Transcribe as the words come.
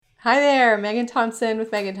Hi there, Megan Thompson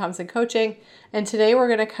with Megan Thompson Coaching, and today we're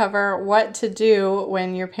going to cover what to do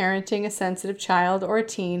when you're parenting a sensitive child or a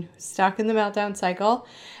teen who's stuck in the meltdown cycle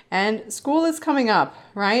and school is coming up,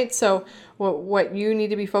 right? So what you need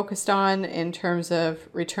to be focused on in terms of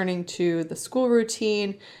returning to the school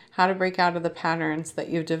routine, how to break out of the patterns that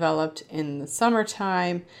you've developed in the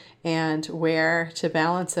summertime, and where to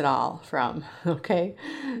balance it all from, okay?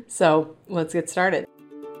 So let's get started.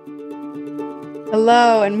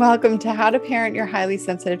 Hello, and welcome to How to Parent Your Highly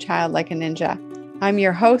Sensitive Child Like a Ninja. I'm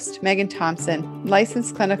your host, Megan Thompson,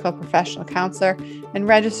 licensed clinical professional counselor and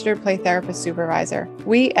registered play therapist supervisor.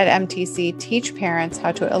 We at MTC teach parents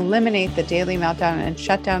how to eliminate the daily meltdown and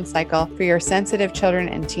shutdown cycle for your sensitive children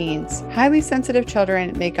and teens. Highly sensitive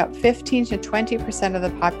children make up 15 to 20% of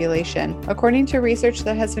the population, according to research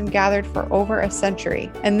that has been gathered for over a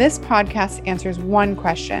century. And this podcast answers one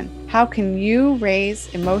question: how can you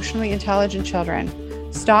raise emotionally intelligent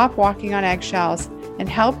children, stop walking on eggshells, and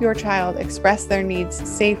help your child express their needs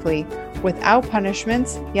safely without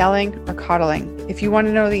punishments, yelling, or coddling? If you want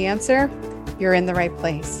to know the answer, you're in the right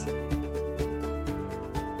place.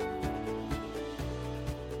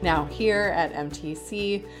 Now, here at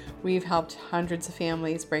MTC, we've helped hundreds of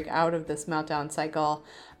families break out of this meltdown cycle,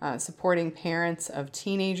 supporting parents of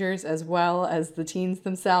teenagers as well as the teens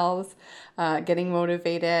themselves, getting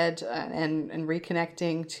motivated and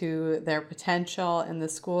reconnecting to their potential in the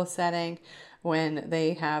school setting when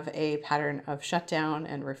they have a pattern of shutdown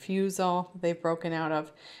and refusal they've broken out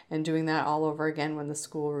of, and doing that all over again when the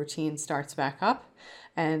school routine starts back up.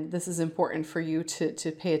 And this is important for you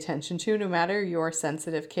to pay attention to, no matter your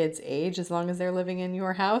sensitive kid's age, as long as they're living in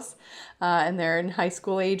your house and they're in high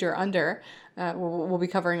school age or under. We'll be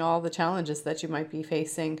covering all the challenges that you might be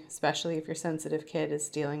facing, especially if your sensitive kid is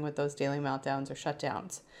dealing with those daily meltdowns or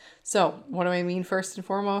shutdowns. So what do I mean? First and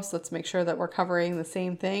foremost, let's make sure that we're covering the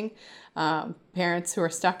same thing. Parents who are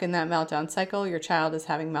stuck in that meltdown cycle, your child is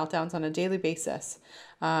having meltdowns on a daily basis,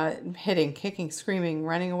 hitting, kicking, screaming,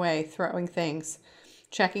 running away, throwing things,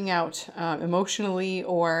 checking out emotionally,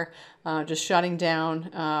 or just shutting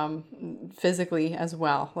down physically as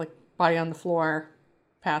well, like body on the floor,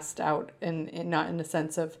 passed out, and not in the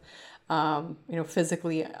sense of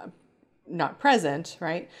physically not present,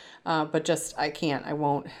 right? But just I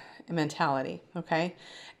won't mentality, okay?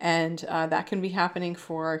 And that can be happening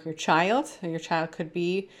for your child. Your child could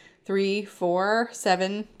be 3, 4,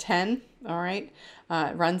 7, 10, all right?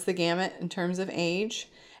 Runs the gamut in terms of age.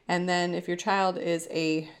 And then if your child is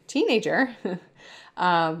a teenager,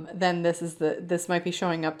 then this might be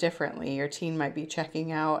showing up differently. Your teen might be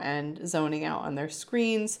checking out and zoning out on their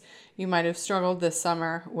screens. You might have struggled this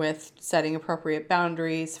summer with setting appropriate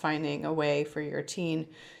boundaries, finding a way for your teen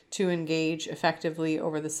to engage effectively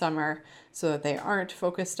over the summer so that they aren't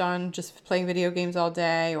focused on just playing video games all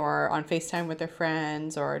day or on FaceTime with their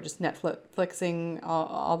friends or just Netflixing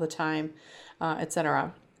all the time,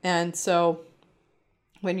 etc. And so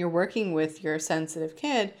when you're working with your sensitive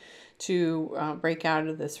kid to break out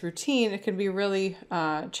of this routine, it can be really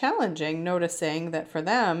challenging, noticing that for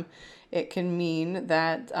them, it can mean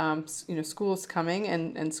that school's coming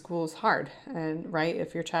and school's hard. And right,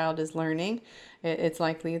 if your child is learning, it's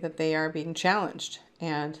likely that they are being challenged.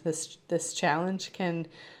 And this challenge can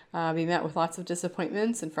be met with lots of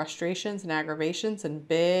disappointments and frustrations and aggravations and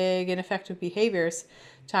big ineffective behaviors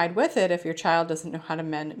tied with it if your child doesn't know how to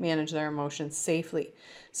manage their emotions safely.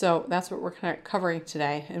 So that's what we're kind of covering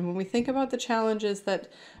today. And when we think about the challenges that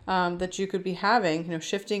you could be having,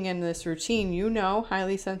 shifting in this routine,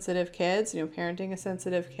 highly sensitive kids, parenting a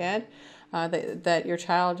sensitive kid, that your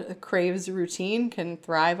child craves routine, can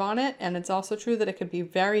thrive on it. And it's also true that it can be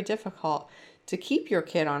very difficult to keep your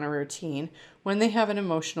kid on a routine when they have an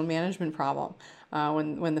emotional management problem.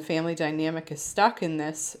 When the family dynamic is stuck in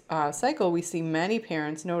this cycle, we see many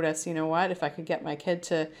parents notice, if I could get my kid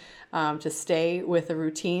to stay with a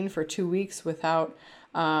routine for 2 weeks without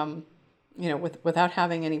without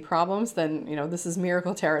having any problems, then this is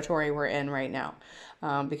miracle territory we're in right now.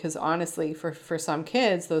 Because honestly, for some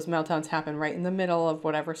kids, those meltdowns happen right in the middle of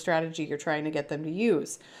whatever strategy you're trying to get them to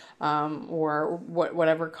use, or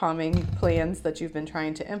whatever calming plans that you've been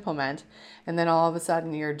trying to implement, and then all of a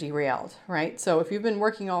sudden you're derailed, right? So if you've been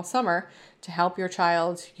working all summer to help your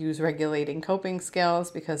child use regulating coping skills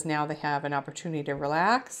because now they have an opportunity to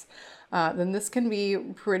relax, then this can be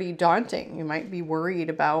pretty daunting. You might be worried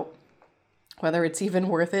about whether it's even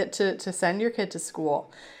worth it to send your kid to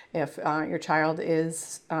school. If your child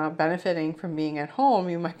is benefiting from being at home,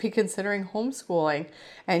 you might be considering homeschooling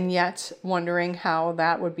and yet wondering how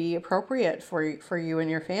that would be appropriate for you and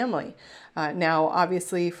your family. Now,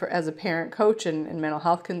 obviously, as a parent coach and mental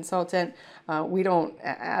health consultant, we don't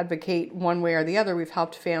advocate one way or the other. We've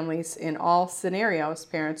helped families in all scenarios,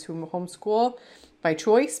 parents who homeschool by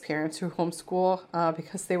choice, parents who homeschool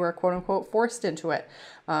because they were quote unquote forced into it,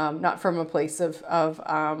 not from a place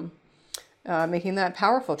of making that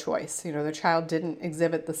powerful choice. Their child didn't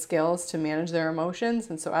exhibit the skills to manage their emotions,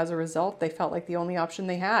 and so as a result, they felt like the only option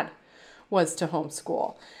they had was to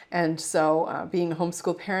homeschool. And so being a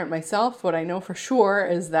homeschool parent myself, what I know for sure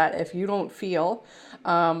is that if you don't feel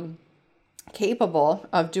capable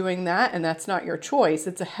of doing that, and that's not your choice,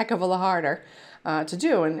 it's a heck of a lot harder to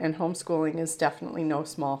do. And homeschooling is definitely no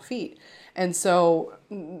small feat. And so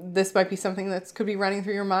this might be something that could be running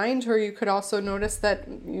through your mind, or you could also notice that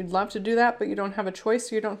you'd love to do that, but you don't have a choice.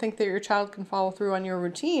 So you don't think that your child can follow through on your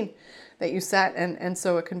routine that you set. And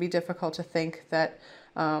so it can be difficult to think that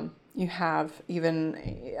you have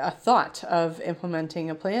even a thought of implementing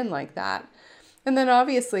a plan like that. And then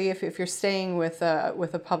obviously, if you're staying with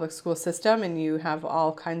a public school system and you have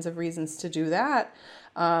all kinds of reasons to do that,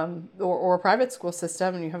 or a private school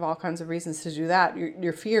system and you have all kinds of reasons to do that,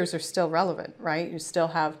 your fears are still relevant, right? You still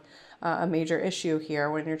have a major issue here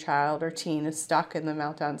when your child or teen is stuck in the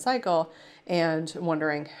meltdown cycle and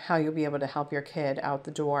wondering how you'll be able to help your kid out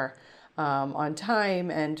the door on time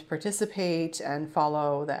and participate and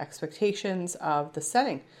follow the expectations of the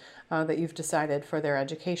setting that you've decided for their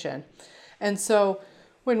education. And so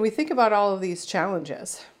when we think about all of these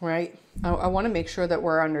challenges, right, I want to make sure that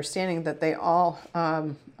we're understanding that they all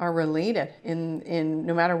are related in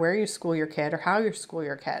no matter where you school your kid or how you school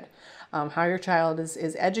your kid. How your child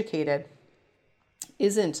is educated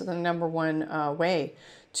isn't the number one way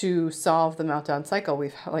to solve the meltdown cycle.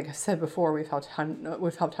 Like I said before, we've helped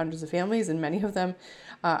hundreds of families, and many of them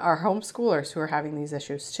are homeschoolers who are having these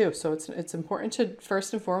issues too. So it's important to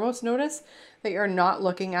first and foremost notice that you're not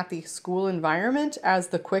looking at the school environment as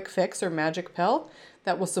the quick fix or magic pill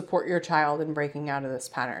that will support your child in breaking out of this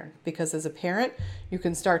pattern. Because as a parent, you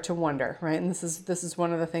can start to wonder, right? And this is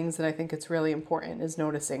one of the things that I think it's really important is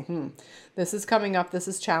noticing, this is coming up, this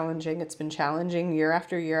is challenging. It's been challenging year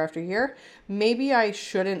after year after year. Maybe I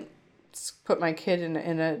shouldn't put my kid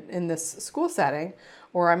in this school setting,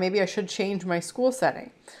 or maybe I should change my school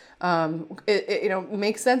setting. It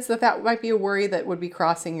makes sense that might be a worry that would be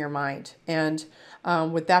crossing your mind. And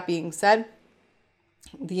with that being said,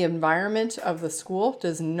 the environment of the school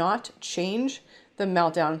does not change the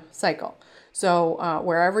meltdown cycle. So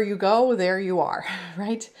wherever you go, there you are,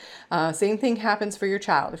 right? Same thing happens for your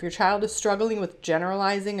child. If your child is struggling with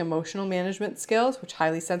generalizing emotional management skills, which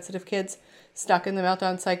highly sensitive kids stuck in the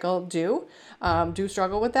meltdown cycle do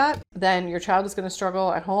struggle with that, then your child is going to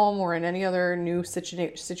struggle at home or in any other new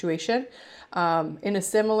situation in a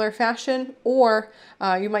similar fashion. Or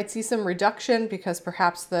you might see some reduction because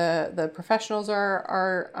perhaps the professionals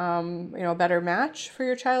are a better match for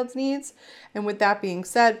your child's needs. And with that being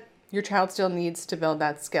said, your child still needs to build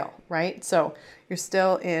that skill, right? So you're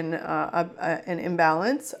still in an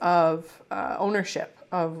imbalance of ownership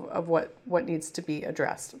of what needs to be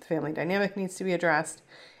addressed. The family dynamic needs to be addressed,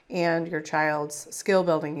 and your child's skill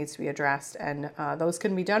building needs to be addressed. And those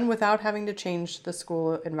can be done without having to change the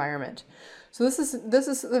school environment. So this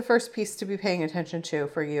is the first piece to be paying attention to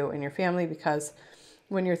for you and your family, because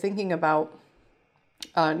when you're thinking about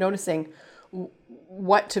noticing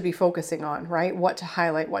what to be focusing on, right? What to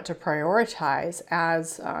highlight, what to prioritize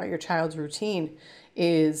as your child's routine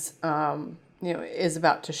is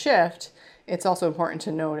about to shift. It's also important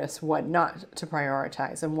to notice what not to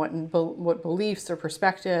prioritize and what beliefs or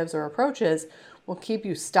perspectives or approaches will keep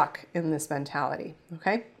you stuck in this mentality.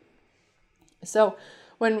 Okay. So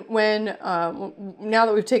when now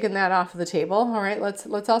that we've taken that off the table, all right,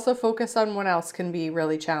 let's also focus on what else can be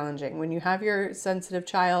really challenging. When you have your sensitive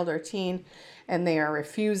child or teen and they are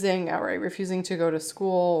refusing to go to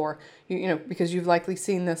school, or because you've likely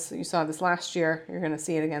seen this, you saw this last year, you're going to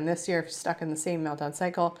see it again this year if you're stuck in the same meltdown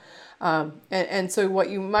cycle. And so what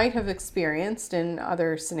you might have experienced in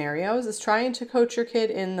other scenarios is trying to coach your kid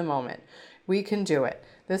in the moment. We can do it.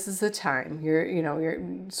 This is the time. Your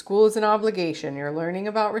school is an obligation. You're learning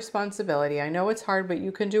about responsibility. I know it's hard, but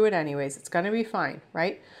you can do it anyways. It's going to be fine,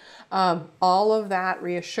 right? All of that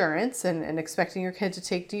reassurance and expecting your kid to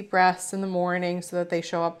take deep breaths in the morning so that they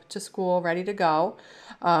show up to school ready to go,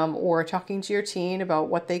 or talking to your teen about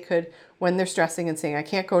what they could, when they're stressing and saying, I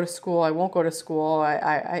can't go to school, I won't go to school,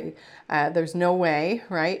 there's no way,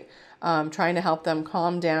 right? Trying to help them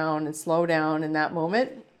calm down and slow down in that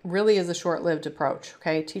moment really is a short-lived approach,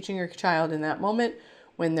 okay? Teaching your child in that moment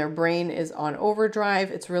when their brain is on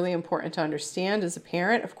overdrive, it's really important to understand as a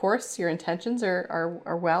parent, of course, your intentions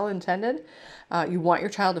are well intended. You want your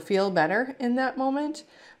child to feel better in that moment,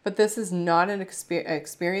 but this is not an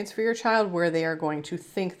experience for your child where they are going to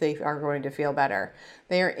think they are going to feel better.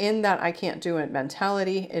 They are in that I can't do it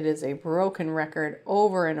mentality. It is a broken record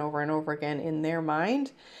over and over and over again in their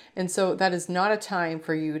mind. And so that is not a time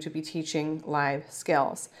for you to be teaching live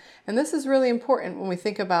skills. And this is really important when we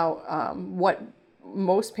think about what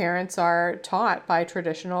most parents are taught by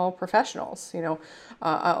traditional professionals.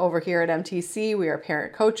 Over here at MTC, we are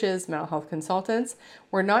parent coaches, mental health consultants.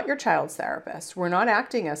 We're not your child's therapist. We're not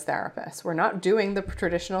acting as therapists. We're not doing the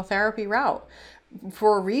traditional therapy route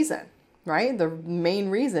for a reason, right? The main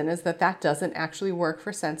reason is that doesn't actually work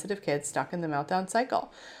for sensitive kids stuck in the meltdown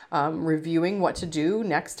cycle. Reviewing what to do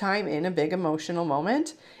next time in a big emotional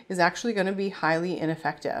moment is actually going to be highly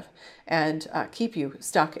ineffective and keep you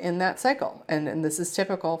stuck in that cycle. And this is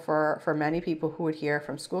typical for many people who would hear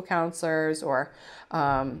from school counselors or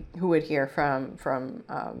who would hear from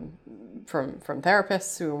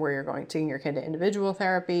therapists where you're taking your kid to individual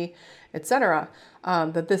therapy, etc.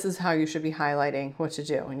 That this is how you should be highlighting what to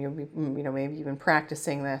do, and you'll be, maybe even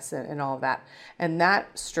practicing this and all of that. And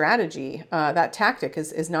that strategy, that tactic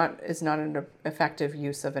is not an effective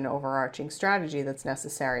use of an overarching strategy that's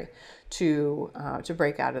necessary to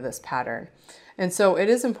break out of this pattern. And so it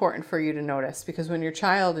is important for you to notice, because when your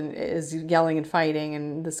child is yelling and fighting,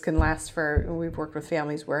 and this can last we've worked with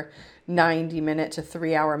families where 90-minute to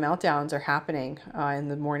 3-hour meltdowns are happening in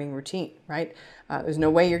the morning routine, right? There's no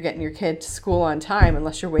way you're getting your kid to school on time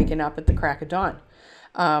unless you're waking up at the crack of dawn.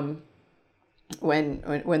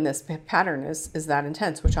 When this pattern is that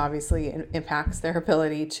intense, which obviously impacts their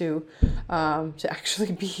ability to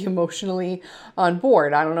actually be emotionally on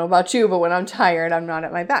board. I don't know about you, but when I'm tired, I'm not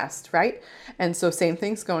at my best, right? And so same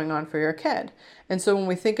thing's going on for your kid. And so when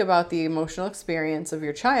we think about the emotional experience of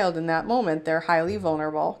your child in that moment, they're highly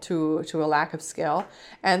vulnerable to a lack of skill,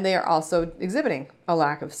 and they are also exhibiting a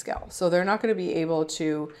lack of skill. So they're not going to be able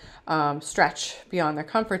to stretch beyond their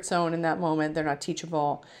comfort zone in that moment. They're not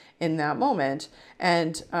teachable in that moment.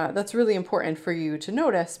 And that's really important for you to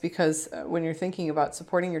notice, because when you're thinking about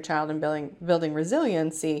supporting your child and building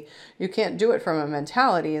resiliency, you can't do it from a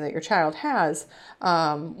mentality that your child has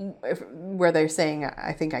where they're saying,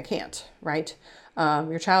 I think I can't, right?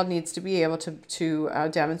 Your child needs to be able to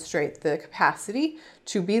demonstrate the capacity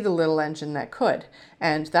to be the little engine that could.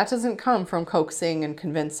 And that doesn't come from coaxing and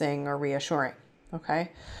convincing or reassuring.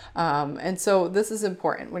 Okay. And so this is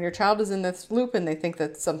important. When your child is in this loop and they think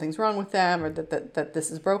that something's wrong with them, or that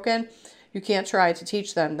this is broken, you can't try to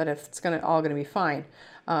teach them that it's all going to be fine,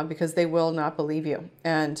 because they will not believe you.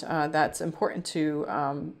 And that's important to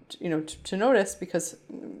notice, because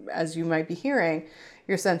as you might be hearing,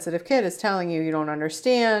 your sensitive kid is telling you, you don't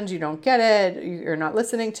understand, you don't get it, you're not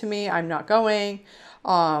listening to me, I'm not going,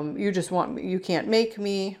 you can't make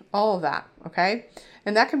me, all of that. Okay.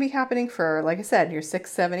 And that can be happening for, like I said, your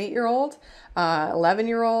 6, 7, 8-year-old,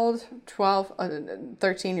 11-year-old, 12,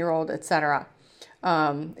 13-year-old, etc.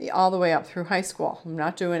 All the way up through high school. I'm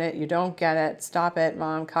not doing it. You don't get it. Stop it,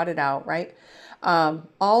 Mom. Cut it out, right?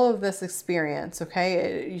 All of this experience,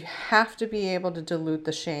 okay? You have to be able to dilute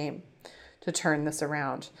the shame to turn this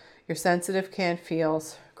around. Your sensitive kid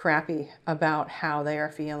feels crappy about how they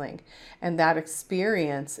are feeling. And that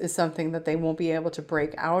experience is something that they won't be able to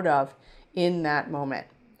break out of in that moment.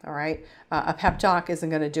 All right. A pep talk isn't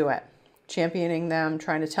going to do it. Championing them,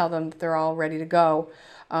 trying to tell them that they're all ready to go,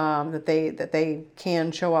 that they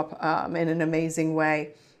can show up in an amazing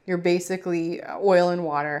way. You're basically oil and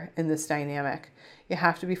water in this dynamic. You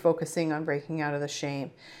have to be focusing on breaking out of the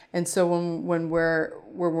shame. And so when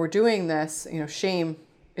we're doing this, shame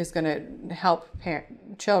is going to help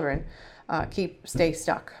children stay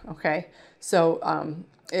stuck. Okay. So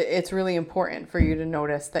it's really important for you to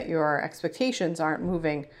notice that your expectations aren't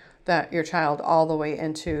moving your child all the way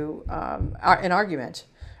into an argument.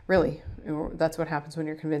 Really, that's what happens when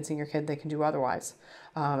you're convincing your kid they can do otherwise.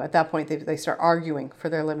 At that point, they start arguing for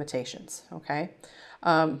their limitations. Okay.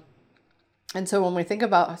 And so when we think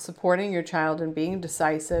about supporting your child and being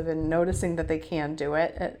decisive and noticing that they can do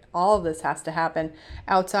it, all of this has to happen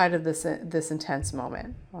outside of this intense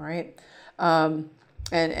moment. All right.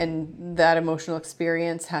 And that emotional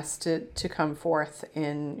experience has to come forth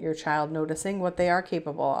in your child noticing what they are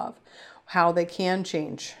capable of, how they can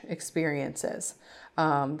change experiences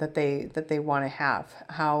that they want to have,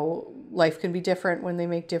 how life can be different when they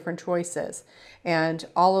make different choices, and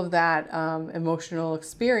all of that emotional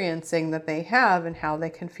experiencing that they have, and how they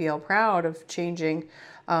can feel proud of changing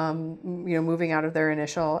moving out of their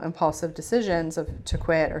initial impulsive decisions to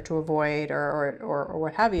quit or to avoid or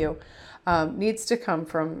what have you, needs to come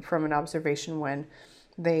from an observation when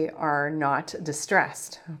they are not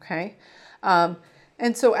distressed. Okay.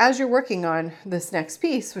 And so as you're working on this next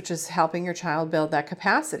piece, which is helping your child build that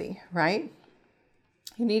capacity, right?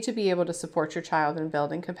 You need to be able to support your child in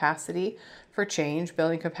building capacity for change,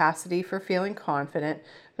 building capacity for feeling confident,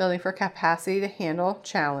 building for capacity to handle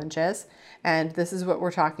challenges. And this is what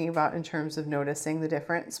we're talking about in terms of noticing the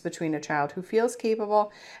difference between a child who feels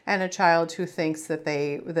capable and a child who thinks that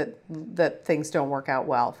that things don't work out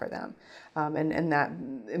well for them. And that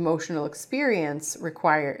emotional experience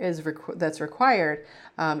that's required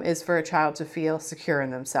is for a child to feel secure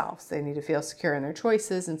in themselves. They need to feel secure in their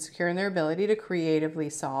choices and secure in their ability to creatively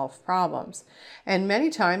solve problems. And many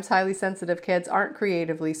times, highly sensitive kids aren't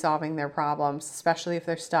creatively solving their problems, especially if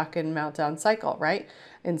they're stuck in meltdown cycle, right?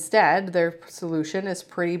 Instead, their solution is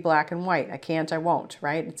pretty black and white. I can't, I won't,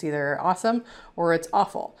 right? It's either awesome or it's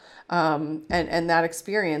awful. And that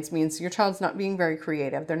experience means your child's not being very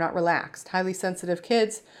creative. They're not relaxed. Highly sensitive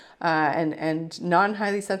kids and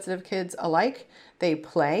non-highly sensitive kids alike, they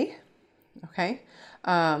play, okay?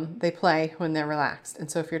 They play when they're relaxed. And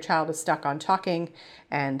so if your child is stuck on talking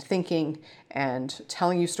and thinking and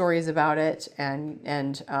telling you stories about it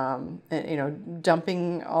and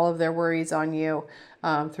dumping all of their worries on you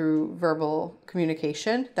through verbal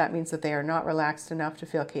communication, that means that they are not relaxed enough to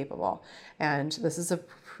feel capable. And this is a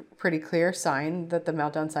pretty clear sign that the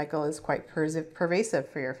meltdown cycle is quite pervasive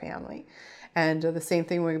for your family. And the same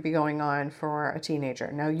thing would be going on for a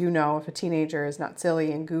teenager. Now, if a teenager is not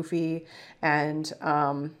silly and goofy and,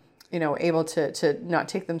 able to not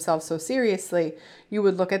take themselves so seriously, you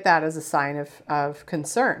would look at that as a sign of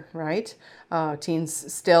concern, right?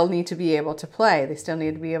 Teens still need to be able to play. They still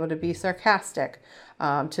need to be able to be sarcastic,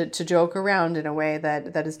 to joke around in a way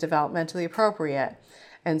that is developmentally appropriate.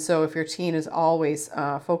 And so if your teen is always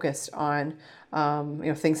focused on,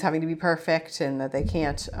 things having to be perfect and that they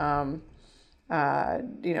can't,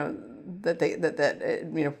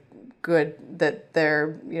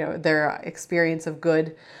 their experience of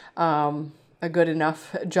good, a good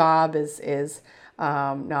enough job is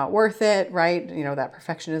not worth it, right? That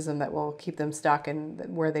perfectionism that will keep them stuck in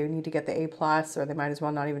where they need to get the A+, or they might as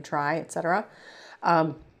well not even try, etc.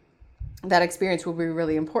 That experience will be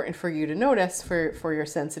really important for you to notice for your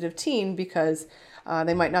sensitive teen, because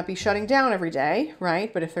they might not be shutting down every day,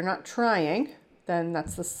 right? But if they're not trying, then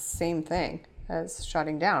that's the same thing as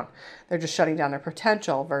shutting down. They're just shutting down their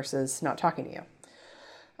potential versus not talking to you.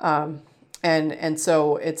 And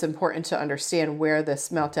so it's important to understand where this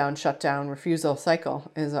meltdown, shutdown, refusal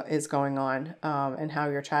cycle is going on, and how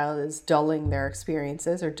your child is dulling their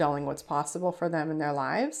experiences or dulling what's possible for them in their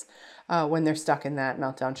lives when they're stuck in that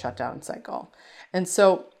meltdown, shutdown cycle. And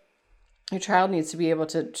so your child needs to be able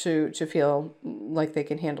to feel like they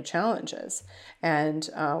can handle challenges. And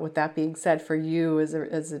with that being said, for you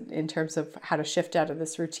in terms of how to shift out of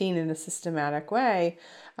this routine in a systematic way,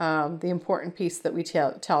 the important piece that we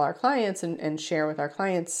tell our clients and share with our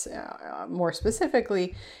clients more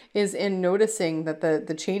specifically is in noticing that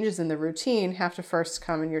the changes in the routine have to first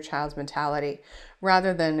come in your child's mentality,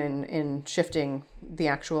 rather than in shifting the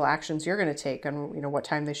actual actions you're going to take on what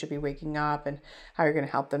time they should be waking up and how you're going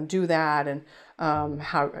to help them do that, and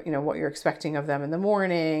how what you're expecting of them in the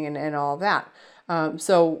morning and all of that.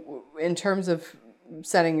 So in terms of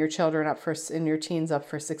setting your children up and your teens up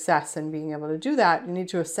for success and being able to do that, you need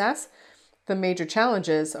to assess the major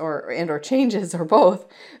challenges or changes or both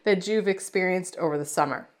that you've experienced over the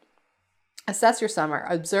summer. Assess your summer.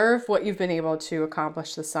 Observe what you've been able to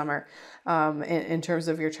accomplish this summer in terms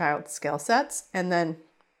of your child's skill sets, and then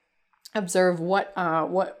observe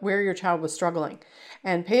where your child was struggling,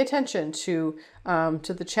 and pay attention to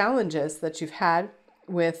the challenges that you've had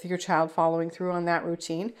with your child following through on that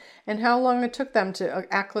routine, and how long it took them to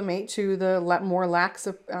acclimate to the more lax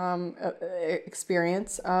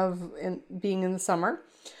experience of being in the summer.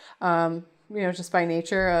 Just by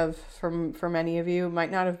nature of, for many of you,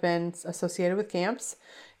 might not have been associated with camps.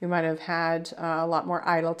 You might have had a lot more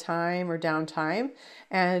idle time or downtime.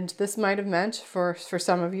 And this might have meant for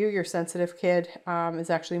some of you, your sensitive kid is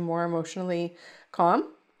actually more emotionally calm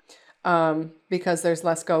because there's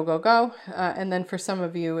less go. And then for some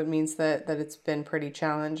of you, it means that it's been pretty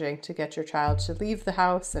challenging to get your child to leave the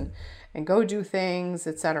house and go do things,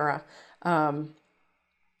 etc.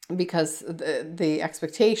 Because the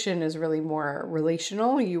expectation is really more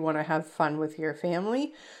relational. You want to have fun with your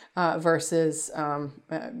family versus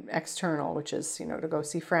external, which is to go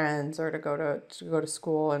see friends or to go to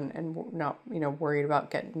school and not worried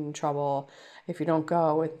about getting in trouble if you don't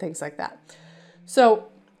go and things like that. So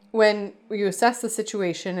when you assess the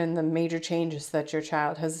situation and the major changes that your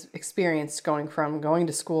child has experienced going from going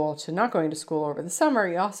to school to not going to school over the summer,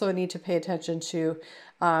 you also need to pay attention to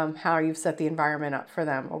how you've set the environment up for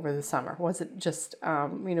them over the summer. Was it just,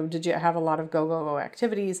 did you have a lot of go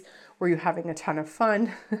activities? Were you having a ton of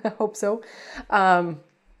fun? I hope so.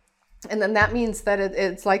 And then that means that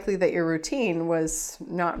it's likely that your routine was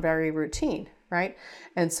not very routine, right?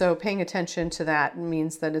 And so paying attention to that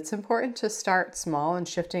means that it's important to start small and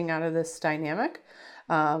shifting out of this dynamic,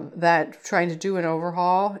 that trying to do an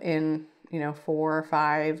overhaul in 4 or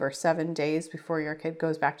 5 or 7 days before your kid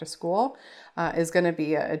goes back to school is going to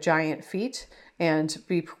be a giant feat and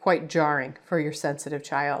be quite jarring for your sensitive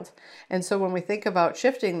child. And so when we think about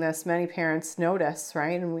shifting this, many parents notice,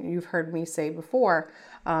 right? And you've heard me say before,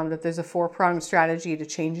 that there's a 4-pronged strategy to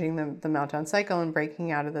changing the meltdown cycle and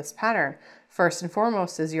breaking out of this pattern. First and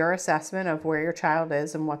foremost is your assessment of where your child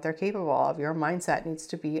is and what they're capable of. Your mindset needs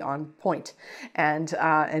to be on point, and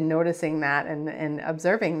noticing that and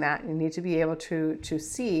observing that. You need to be able to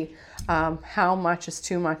see how much is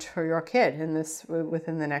too much for your kid in this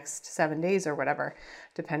within the next 7 days or whatever,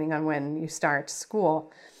 depending on when you start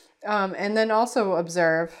school. And then also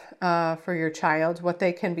observe for your child what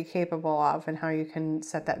they can be capable of and how you can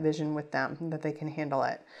set that vision with them, that they can handle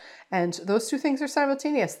it. And those two things are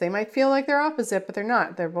simultaneous. They might feel like they're opposite, but they're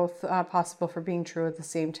not. They're both possible for being true at the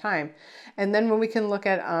same time. And then when we can look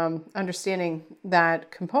at understanding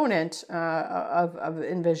that component of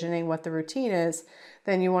envisioning what the routine is,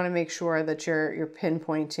 then you want to make sure that you're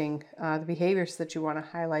pinpointing the behaviors that you want to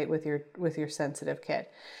highlight with your sensitive kid.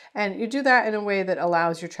 And you do that in a way that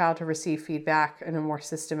allows your child to receive feedback in a more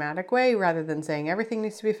systematic way, rather than saying everything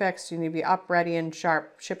needs to be fixed. You need to be up, ready, and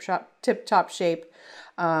sharp, tip-top shape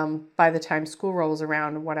by the time school rolls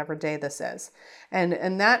around, whatever day this is.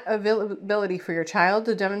 And that ability for your child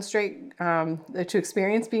to demonstrate, to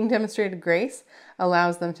experience being demonstrated grace,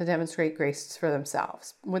 allows them to demonstrate grace for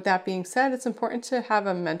themselves. With that being said, it's important to have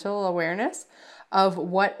a mental awareness of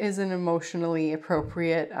what is an emotionally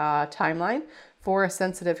appropriate timeline for a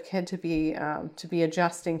sensitive kid to be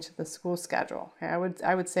adjusting to the school schedule. I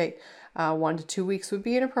would say 1 to 2 weeks would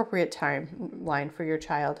be an appropriate timeline for your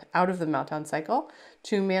child out of the meltdown cycle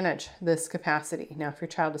to manage this capacity. Now, if your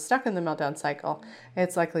child is stuck in the meltdown cycle,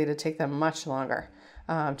 it's likely to take them much longer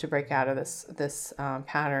to break out of this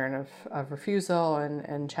pattern of refusal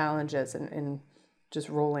and challenges and just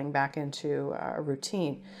rolling back into a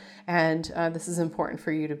routine. And this is important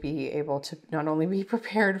for you to be able to not only be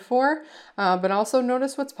prepared for, but also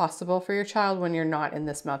notice what's possible for your child when you're not in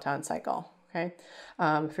this meltdown cycle. Okay,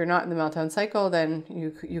 if you're not in the meltdown cycle, then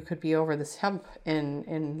you could be over this hump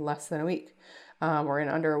in less than a week, or in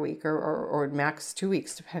under a week, or max 2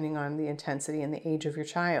 weeks, depending on the intensity and the age of your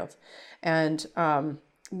child. And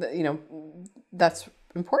that's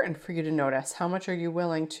important for you to notice. How much are you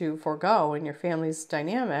willing to forego in your family's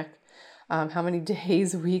dynamic? How many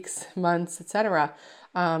days, weeks, months, etc.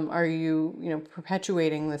 Are you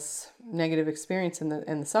perpetuating this negative experience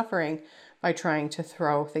and the suffering by trying to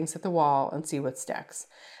throw things at the wall and see what sticks?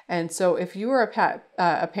 And so if you are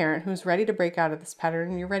a parent who's ready to break out of this pattern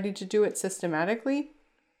and you're ready to do it systematically,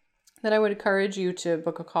 then I would encourage you to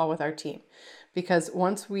book a call with our team. Because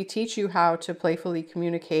once we teach you how to playfully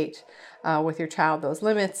communicate with your child those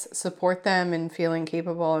limits, support them in feeling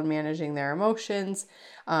capable and managing their emotions,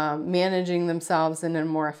 managing themselves in a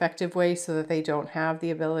more effective way so that they don't have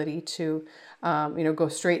the ability to go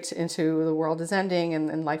straight into the world is ending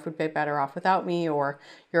and life would be better off without me, or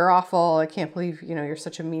you're awful, I can't believe you're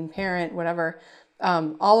such a mean parent, whatever.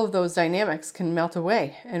 All of those dynamics can melt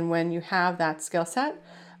away. And when you have that skill set,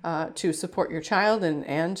 to support your child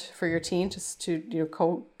and for your teen to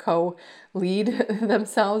co-lead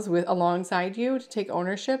themselves alongside you, to take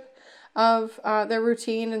ownership of their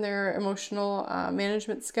routine and their emotional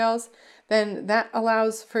management skills, then that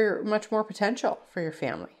allows for much more potential for your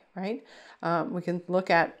family, right? We can look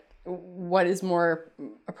at what is more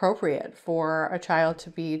appropriate for a child to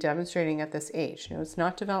be demonstrating at this age. It's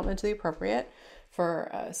not developmentally appropriate for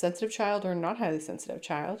a sensitive child or not highly sensitive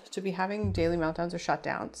child to be having daily meltdowns or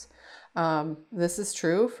shutdowns. This is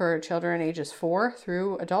true for children ages 4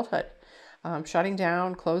 through adulthood. Shutting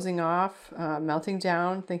down, closing off, melting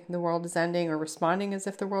down, thinking the world is ending, or responding as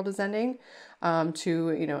if the world is ending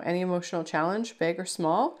to any emotional challenge, big or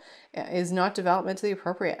small, is not developmentally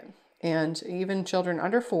appropriate. And even children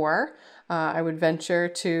under 4, I would venture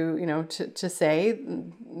to say,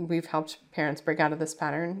 we've helped parents break out of this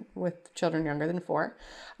pattern with children younger than 4,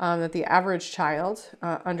 that the average child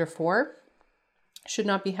under 4 should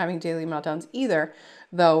not be having daily meltdowns either,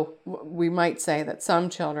 though we might say that some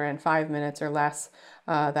children, 5 minutes or less,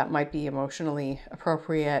 that might be emotionally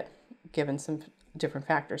appropriate given some different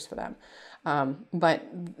factors for them.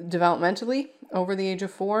 But developmentally, over the age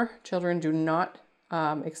of 4, children do not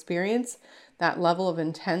experience that level of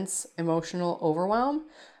intense emotional overwhelm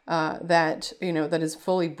that is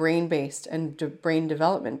fully brain based and brain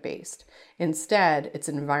development based. Instead, it's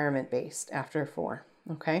environment based after 4.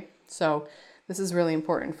 Okay, so this is really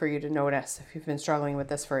important for you to notice. If you've been struggling with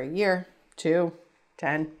this for a year, 2,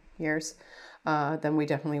 10 years, then we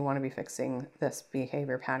definitely want to be fixing this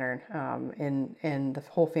behavior pattern in the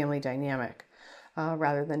whole family dynamic,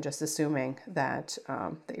 rather than just assuming that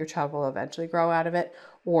your child will eventually grow out of it,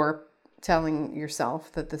 or telling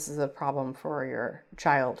yourself that this is a problem for your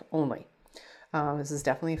child only. This is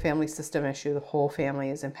definitely a family system issue. The whole family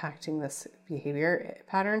is impacting this behavior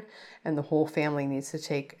pattern, and the whole family needs to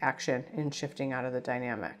take action in shifting out of the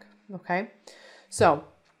dynamic. Okay, so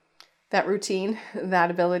that routine,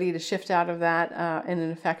 that ability to shift out of that in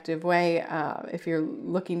an effective way, if you're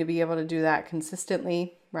looking to be able to do that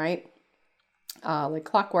consistently, right? Like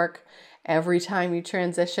clockwork, every time you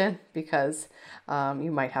transition, because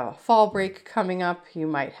you might have a fall break coming up. You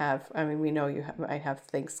might have, we know you might have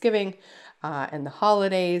Thanksgiving and the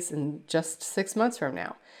holidays in just 6 months from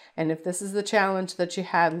now. And if this is the challenge that you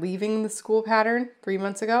had leaving the school pattern 3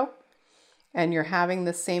 months ago, and you're having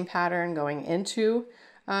the same pattern going into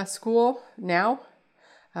school now,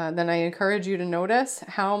 then I encourage you to notice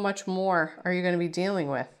how much more are you going to be dealing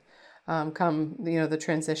with come the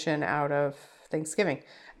transition out of Thanksgiving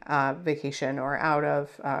vacation, or out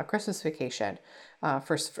of Christmas vacation,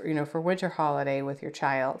 for winter holiday with your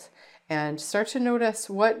child, and start to notice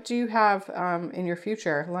what do you have in your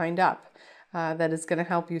future lined up that is going to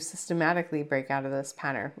help you systematically break out of this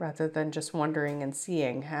pattern, rather than just wondering and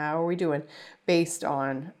seeing how are we doing based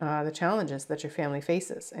on the challenges that your family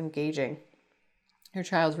faces, and gauging your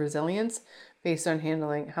child's resilience based on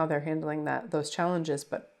how they're handling those challenges,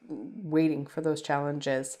 but waiting for those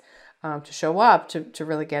challenges to show up to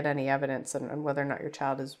really get any evidence on whether or not your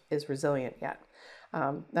child is resilient yet.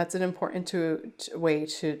 That's an important way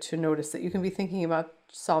to notice that you can be thinking about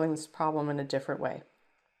solving this problem in a different way.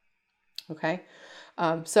 Okay,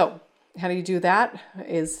 so how do you do that?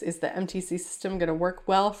 Is the MTC system going to work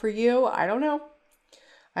well for you? I don't know.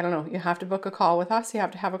 You have to book a call with us. You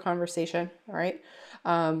have to have a conversation. All right.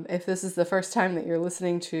 If this is the first time that you're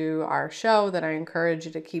listening to our show, then I encourage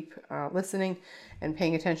you to keep listening and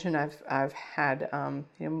paying attention. I've had a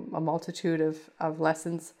multitude of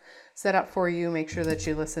lessons set up for you. Make sure that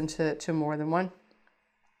you listen to more than one,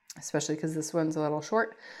 especially because this one's a little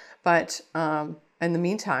short. But in the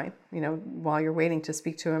meantime, while you're waiting to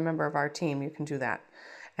speak to a member of our team, you can do that.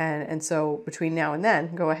 And so between now and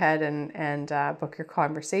then, go ahead and book your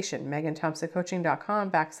conversation,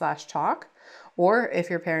 meganthompsoncoaching.com/talk. Or if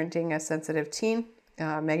you're parenting a sensitive teen,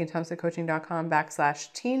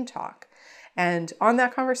 meganthompsoncoaching.com/teen talk. And on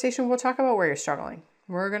that conversation, we'll talk about where you're struggling.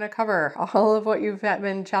 We're going to cover all of what you've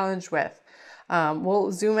been challenged with.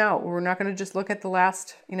 We'll zoom out. We're not going to just look at the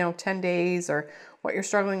last, 10 days or what you're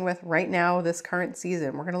struggling with right now, this current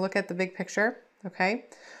season. We're going to look at the big picture. Okay.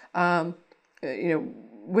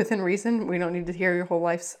 Within reason, we don't need to hear your whole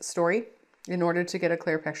life's story in order to get a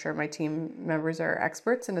clear picture. My team members are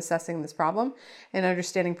experts in assessing this problem and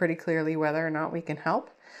understanding pretty clearly whether or not we can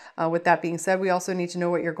help. With that being said, we also need to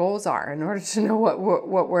know what your goals are. In order to know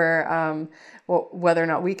whether or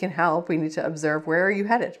not we can help, we need to observe, where are you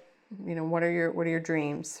headed? What are your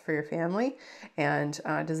dreams for your family? And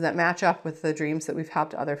does that match up with the dreams that we've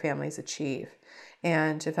helped other families achieve?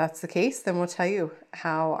 And if that's the case, then we'll tell you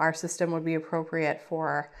how our system would be appropriate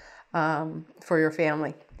for your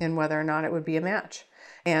family, and whether or not it would be a match.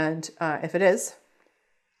 And if it is,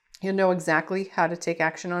 you'll know exactly how to take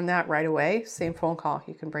action on that right away. Same phone call,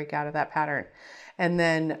 you can break out of that pattern. And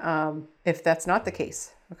then if that's not the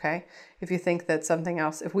case, okay, if you think that something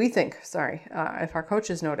else, if our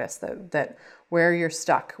coaches notice that where you're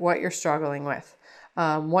stuck, what you're struggling with,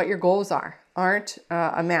 what your goals aren't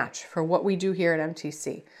a match for what we do here at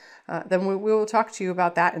MTC, then we will talk to you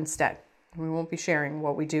about that instead. We won't be sharing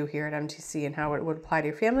what we do here at MTC and how it would apply to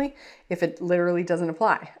your family if it literally doesn't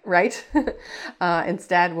apply, right?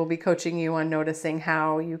 Instead, we'll be coaching you on noticing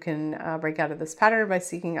how you can break out of this pattern by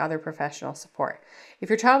seeking other professional support. If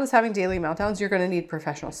your child is having daily meltdowns, you're going to need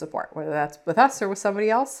professional support, whether that's with us or with somebody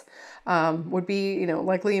else. Would be,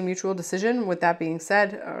 likely a mutual decision. With that being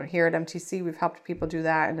said, here at MTC, we've helped people do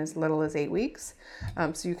that in as little as 8 weeks.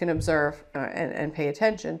 So you can observe and pay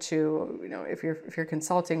attention to, if you're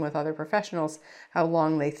consulting with other professionals, professionals how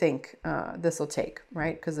long they think this will take,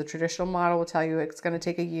 right? Because the traditional model will tell you it's going to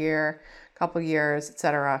take a year, couple years,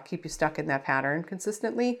 etc. Keep you stuck in that pattern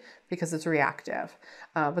consistently because it's reactive.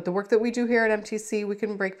 But the work that we do here at MTC, we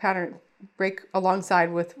can break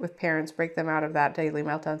alongside with parents, break them out of that daily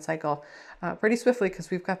meltdown cycle pretty swiftly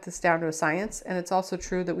because we've got this down to a science. And it's also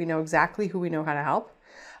true that we know exactly who we know how to help.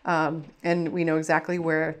 And we know exactly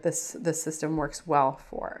where this system works well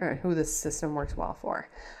for, or who this system works well for.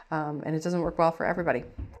 And it doesn't work well for everybody.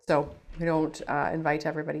 So we don't invite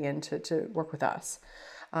everybody in to work with us.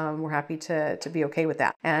 We're happy to be okay with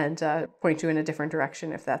that and point you in a different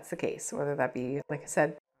direction if that's the case, whether that be, like I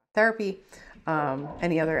said, therapy,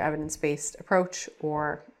 any other evidence-based approach,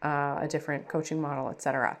 or a different coaching model,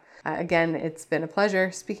 etc. Again, it's been a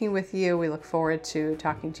pleasure speaking with you. We look forward to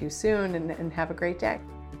talking to you soon, and have a great day.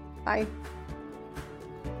 Bye.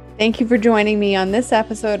 Thank you for joining me on this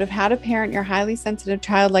episode of How to Parent Your Highly Sensitive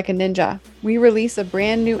Child Like a Ninja. We release a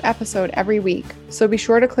brand new episode every week, so be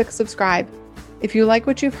sure to click subscribe. If you like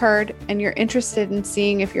what you've heard and you're interested in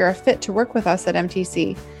seeing if you're a fit to work with us at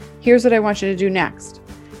MTC, here's what I want you to do next.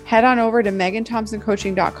 Head on over to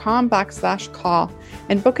meganthompsoncoaching.com/call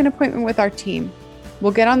and book an appointment with our team.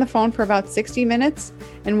 We'll get on the phone for about 60 minutes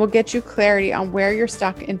and we'll get you clarity on where you're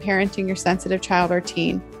stuck in parenting your sensitive child or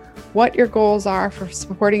teen, what your goals are for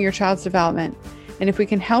supporting your child's development, and if we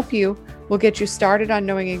can help you, we'll get you started on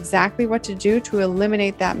knowing exactly what to do to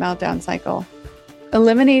eliminate that meltdown cycle.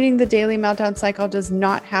 Eliminating the daily meltdown cycle does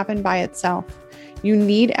not happen by itself. You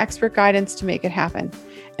need expert guidance to make it happen.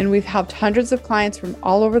 And we've helped hundreds of clients from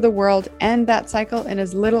all over the world end that cycle in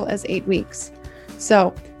as little as 8 weeks.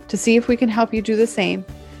 So to see if we can help you do the same,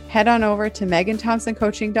 head on over to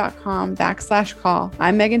meganthompsoncoaching.com/call.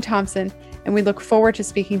 I'm Megan Thompson, and we look forward to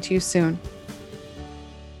speaking to you soon.